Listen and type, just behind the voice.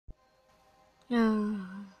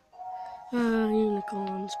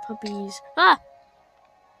Unicorns, puppies. Ah!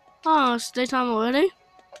 Oh, it's daytime already.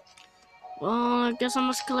 Well, I guess I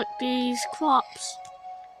must collect these crops.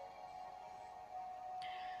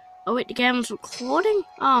 Oh wait, the camera's recording?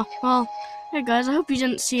 Oh, well, hey guys, I hope you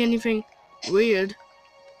didn't see anything weird.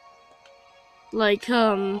 Like,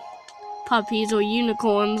 puppies or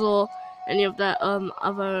unicorns or any of that,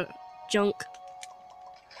 other junk.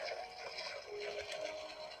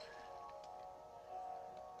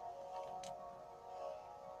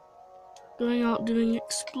 Going out doing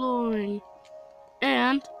exploring.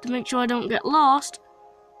 And, to make sure I don't get lost,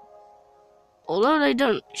 although they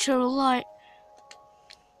don't show a light,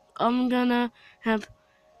 I'm gonna have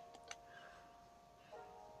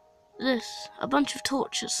a bunch of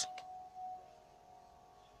torches.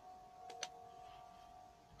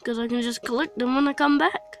 Because I can just collect them when I come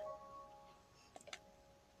back.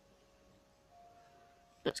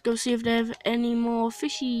 Let's go see if they have any more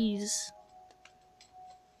fishies.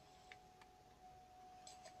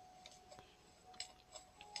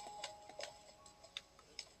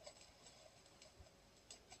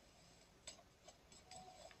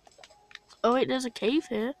 Oh wait, there's a cave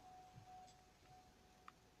here.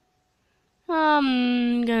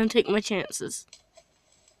 I'm gonna take my chances.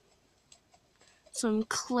 Some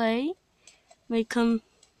clay may come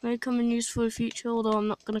in use for the future, although I'm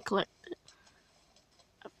not gonna collect it.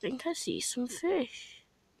 I think I see some fish.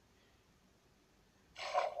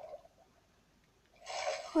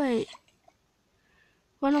 Wait.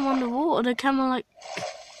 When I'm underwater, the camera like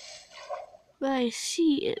where I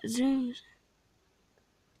see it zooms.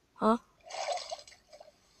 Huh?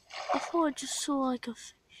 I thought I just saw like a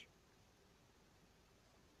fish.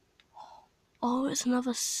 Oh, it's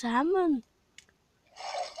another salmon.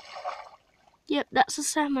 Yep, that's a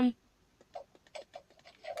salmon.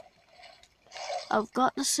 I've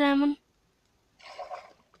got the salmon.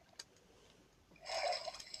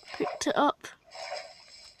 Picked it up.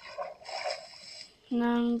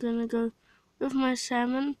 Now I'm gonna go with my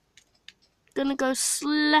salmon. Gonna go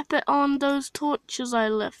slap it on those torches I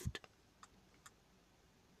left.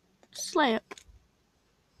 Slay it.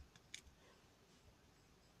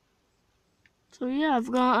 So yeah,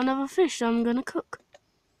 I've got another fish I'm gonna cook.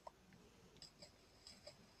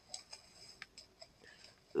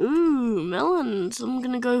 Ooh, melons. I'm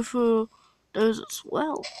gonna go for those as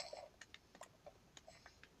well.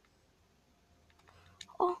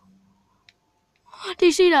 Oh, do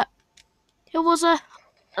you see that? It was an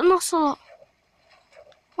ocelot.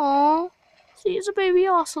 Oh, see, it's a baby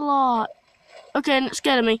ocelot. Okay, and it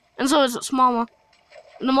scared me. And so is its mama.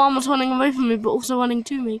 And the mama's running away from me, but also running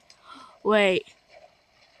to me. Wait.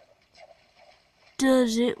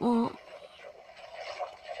 Does it want...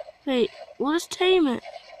 Wait, we'll just tame it.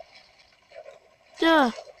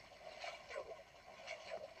 Duh.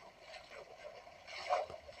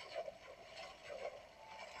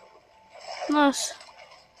 No,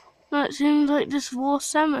 it seems like this raw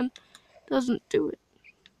salmon doesn't do it.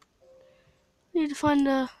 Need to find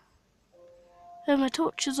where my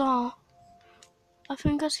torches are. I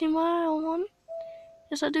think I see my own one.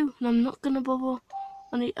 Yes, I do. And I'm not gonna bother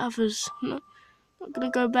on the others. Not gonna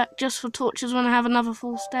go back just for torches when I have another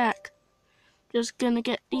full stack. Just gonna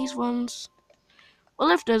get these ones. Well,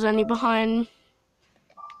 if there's any behind,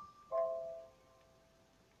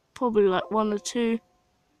 probably like one or two.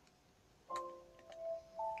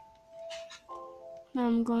 Now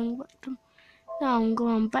I'm going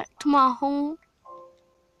back to my home.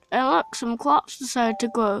 And look, some crops decided to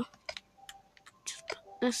grow. Just put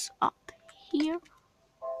this up here.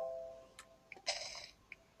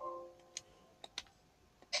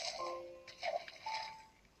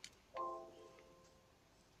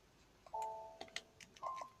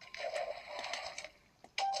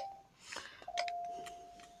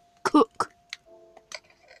 Cook.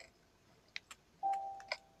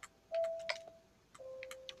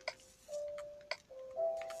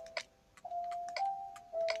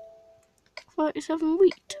 $37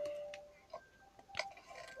 wheat.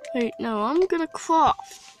 Wait, no, I'm gonna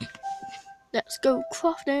craft. Let's go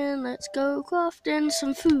crafting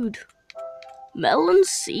some food. Melon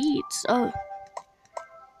seeds. Oh.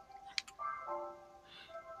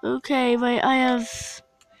 Okay, wait, I have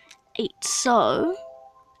 8, so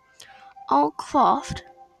I'll craft.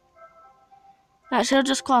 Actually, I'll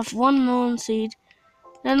just craft 1 melon seed.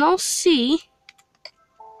 Then I'll see.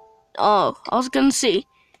 Oh, I was gonna see.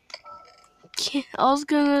 I was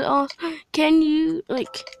gonna ask, can you,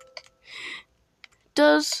 like,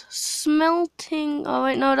 does smelting... Oh,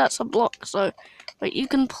 wait, no, that's a block, so... Wait, you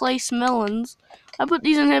can place melons. I put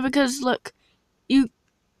these in here because, look, you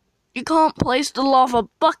can't place the lava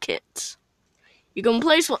buckets. You can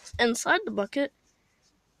place what's inside the bucket,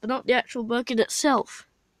 but not the actual bucket itself.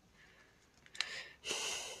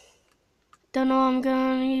 Don't know what I'm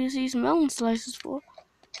gonna use these melon slices for.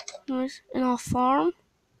 Anyways, in our farm.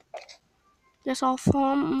 Yes, our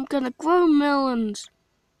farm. I'm gonna grow melons.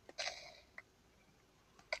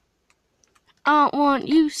 I don't want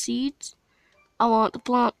you seeds. I want to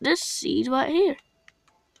plant this seed right here.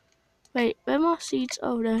 Wait, where are my seeds?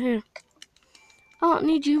 Oh, they're here. I don't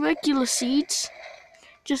need you regular seeds.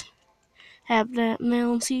 Just have that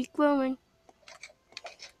melon seed growing.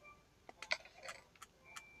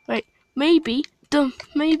 Wait, maybe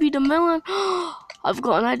the melon. I've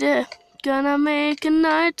got an idea. Gonna make an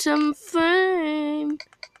item frame.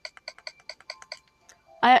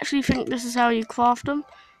 I actually think this is how you craft them.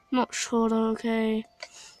 Not sure though. Okay.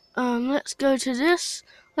 Let's go to this.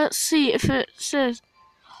 Let's see if it says.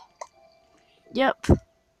 Yep.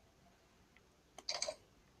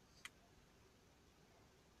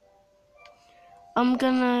 I'm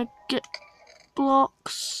gonna get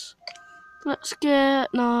blocks. Let's get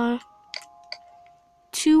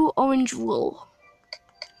 2 orange wool.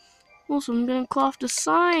 Also, I'm gonna craft a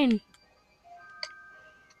sign.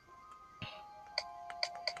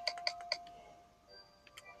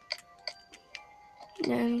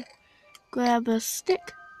 Then grab a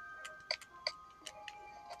stick.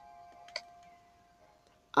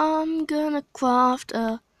 I'm gonna craft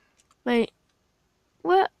a. Wait.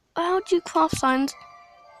 Where? How do you craft signs?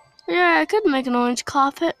 Yeah, I could make an orange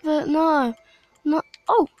carpet, but no. Not.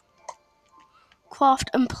 Oh! Craft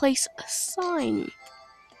and place a sign.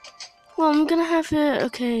 Well, I'm gonna have it.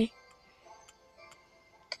 Okay.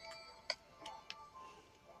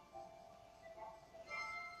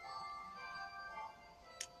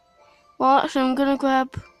 Well, actually, I'm gonna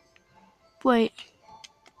grab. Wait.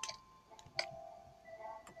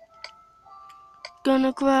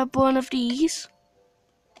 Gonna grab one of these.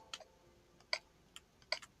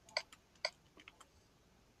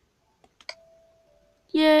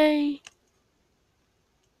 Yay!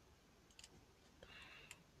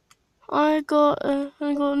 I got a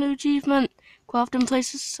new achievement. Craft and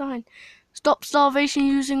place a sign. Stop starvation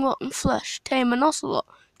using rotten flesh. Tame an ocelot.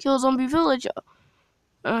 Kill a zombie villager.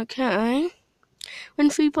 Okay. When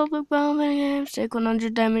 3 public bombing games, take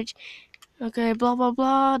 100 damage. Okay, blah blah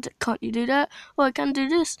blah. Can't you do that? Oh, I can do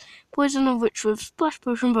this. Poison a witch with splash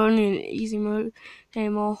potion burning in easy mode.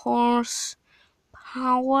 Tame a horse.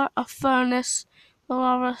 Power a furnace. Blah,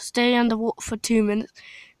 blah, blah. Stay underwater for 2 minutes.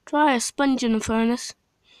 Try a sponge in a furnace.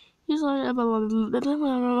 Use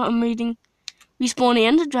I'm reading. Respawn the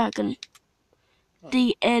Ender Dragon.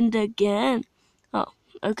 The end again. Oh,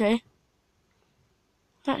 okay.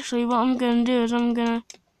 Actually, what I'm gonna do is I'm gonna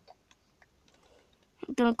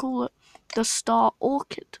call it the Star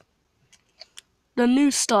Orchid. The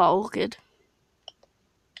new Star Orchid.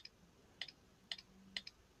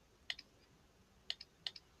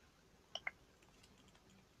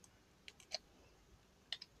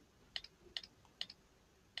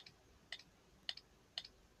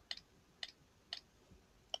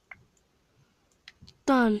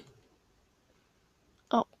 Done.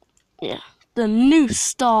 Oh, yeah. The new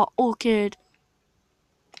Star Orchid.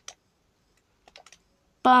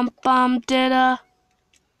 Bum bum dida.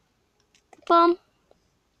 Bum.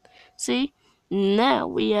 See? Now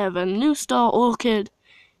we have a new Star Orchid.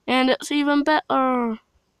 And it's even better.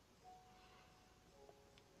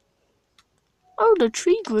 Oh, the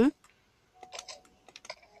tree grew.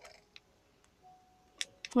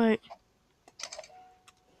 Wait.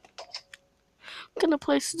 I'm gonna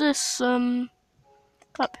place this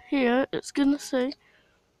up here. It's gonna say.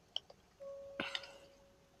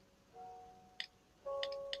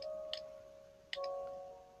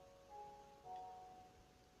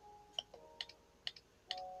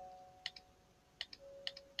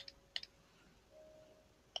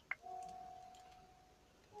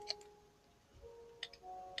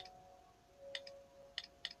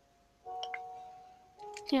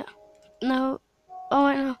 Yeah. No. Oh,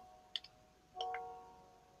 wait, no.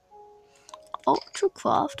 Ultra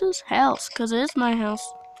Crafter's house, because it is my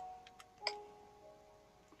house.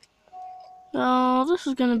 So, this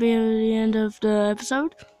is going to be the end of the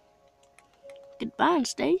episode. Goodbye and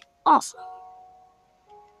stay awesome.